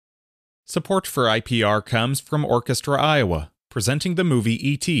Support for IPR comes from Orchestra Iowa, presenting the movie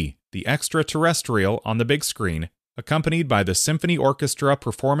E.T., the extraterrestrial on the big screen, accompanied by the Symphony Orchestra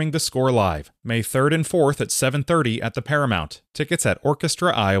performing the score live, May 3rd and 4th at 7:30 at the Paramount. Tickets at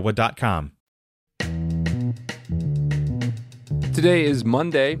orchestraiowa.com. Today is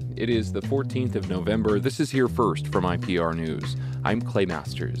Monday. It is the 14th of November. This is Here First from IPR News. I'm Clay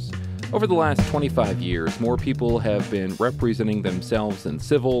Masters. Over the last 25 years, more people have been representing themselves in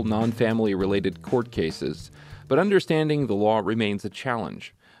civil, non-family related court cases, but understanding the law remains a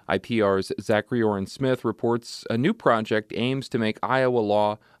challenge. IPR's Zachary Oren Smith reports a new project aims to make Iowa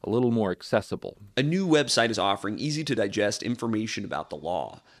law a little more accessible. A new website is offering easy-to-digest information about the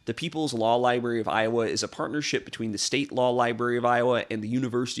law. The People's Law Library of Iowa is a partnership between the State Law Library of Iowa and the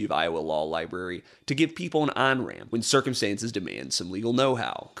University of Iowa Law Library to give people an on-ramp when circumstances demand some legal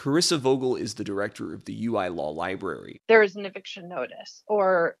know-how. Carissa Vogel is the director of the UI Law Library. There is an eviction notice,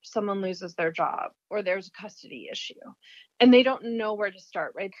 or someone loses their job, or there's a custody issue, and they don't know where to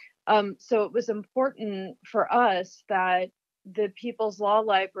start, right? So it was important for us that the People's Law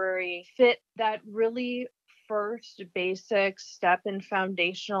Library fit that really first basic step in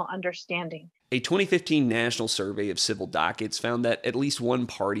foundational understanding. A 2015 national survey of civil dockets found that at least one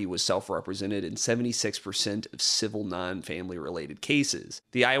party was self-represented in 76% of civil non-family related cases.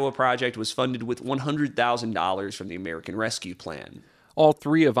 The Iowa project was funded with $100,000 from the American Rescue Plan. All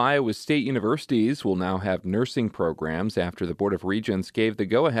three of Iowa's state universities will now have nursing programs after the Board of Regents gave the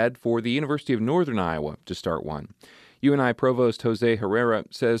go-ahead for the University of Northern Iowa to start one. UNI Provost Jose Herrera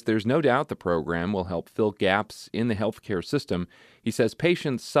says there's no doubt the program will help fill gaps in the healthcare system. He says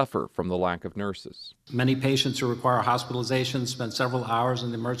patients suffer from the lack of nurses. Many patients who require hospitalization spend several hours in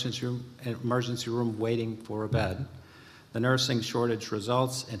the emergency room waiting for a bed. The nursing shortage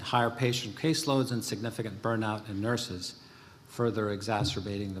results in higher patient caseloads and significant burnout in nurses, further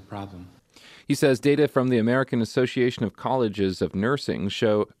exacerbating the problem. He says data from the American Association of Colleges of Nursing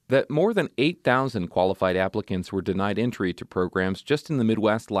show that more than 8,000 qualified applicants were denied entry to programs just in the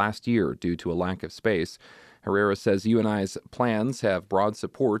Midwest last year due to a lack of space. Herrera says UNI's plans have broad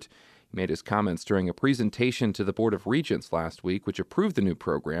support. He made his comments during a presentation to the Board of Regents last week, which approved the new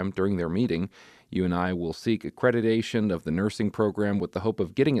program during their meeting. UNI will seek accreditation of the nursing program with the hope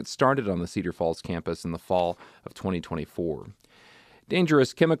of getting it started on the Cedar Falls campus in the fall of 2024.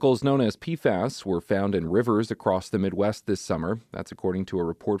 Dangerous chemicals known as PFAS were found in rivers across the Midwest this summer. That's according to a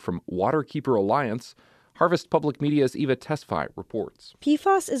report from Waterkeeper Alliance. Harvest Public Media's Eva Tesfaye reports.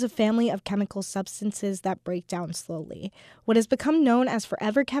 PFAS is a family of chemical substances that break down slowly. What has become known as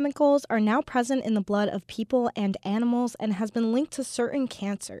forever chemicals are now present in the blood of people and animals and has been linked to certain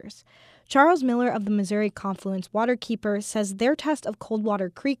cancers. Charles Miller of the Missouri Confluence Waterkeeper says their test of Coldwater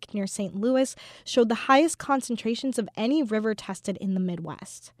Creek near St. Louis showed the highest concentrations of any river tested in the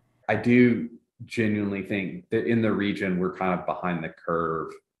Midwest. I do genuinely think that in the region, we're kind of behind the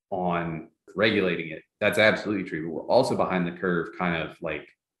curve on regulating it. That's absolutely true. But we're also behind the curve kind of like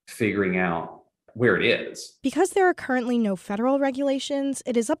figuring out where it is. Because there are currently no federal regulations,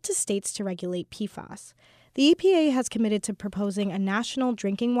 it is up to states to regulate PFAS. The EPA has committed to proposing a national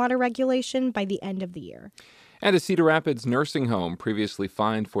drinking water regulation by the end of the year. And a Cedar Rapids nursing home previously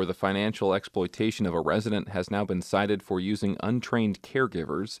fined for the financial exploitation of a resident has now been cited for using untrained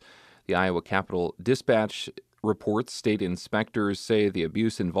caregivers. The Iowa Capitol Dispatch reports state inspectors say the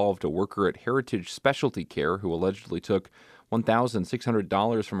abuse involved a worker at Heritage Specialty Care who allegedly took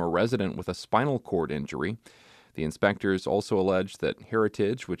 $1,600 from a resident with a spinal cord injury. The inspectors also alleged that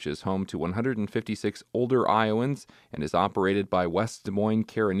Heritage, which is home to 156 older Iowans and is operated by West Des Moines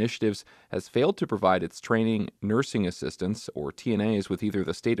Care Initiatives, has failed to provide its training nursing assistants, or TNAs, with either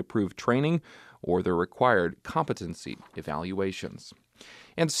the state-approved training or the required competency evaluations.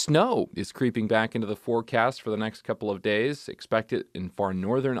 And snow is creeping back into the forecast for the next couple of days. Expect it in far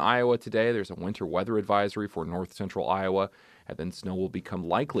northern Iowa today. There's a winter weather advisory for north central Iowa. And then snow will become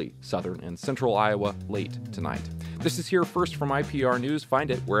likely southern and central Iowa late tonight. This is Here First from IPR News. Find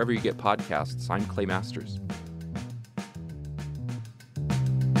it wherever you get podcasts. I'm Clay Masters.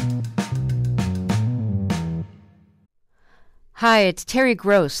 Hi, it's Terry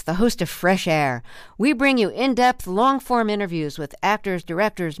Gross, the host of Fresh Air. We bring you in-depth, long-form interviews with actors,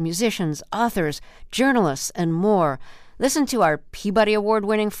 directors, musicians, authors, journalists, and more. Listen to our Peabody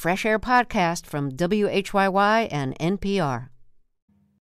Award-winning Fresh Air podcast from WHYY and NPR.